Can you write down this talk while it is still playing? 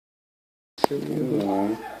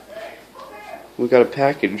Aww. We got a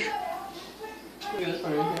package.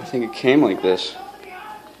 I think it came like this.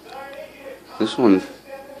 This one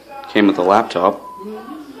came with a laptop.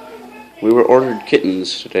 We were ordered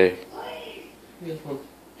kittens today.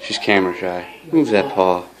 She's camera shy. Move that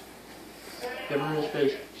paw.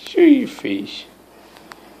 Show your face.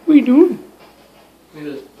 What are you doing?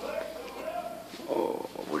 Oh,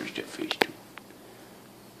 what does that face do?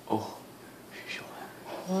 Oh, she's so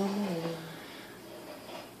happy.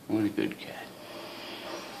 What a good cat.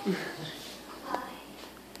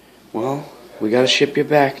 Well, we gotta ship you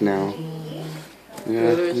back now. We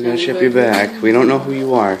gotta ship you back. We don't know who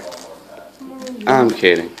you are. I'm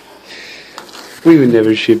kidding. We would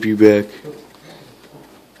never ship you back.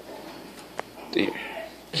 There.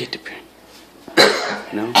 Get the pen.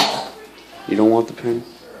 No? You don't want the pen?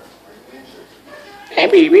 Hey,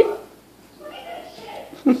 baby.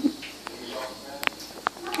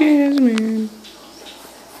 Jasmine.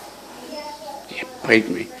 Yeah, bite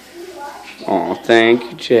me. Oh, thank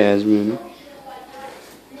you, Jasmine.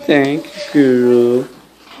 Thank you, girl.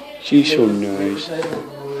 She's so nice.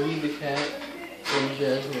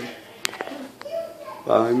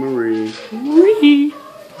 Bye, Marie. Marie.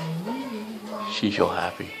 She's so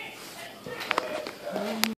happy.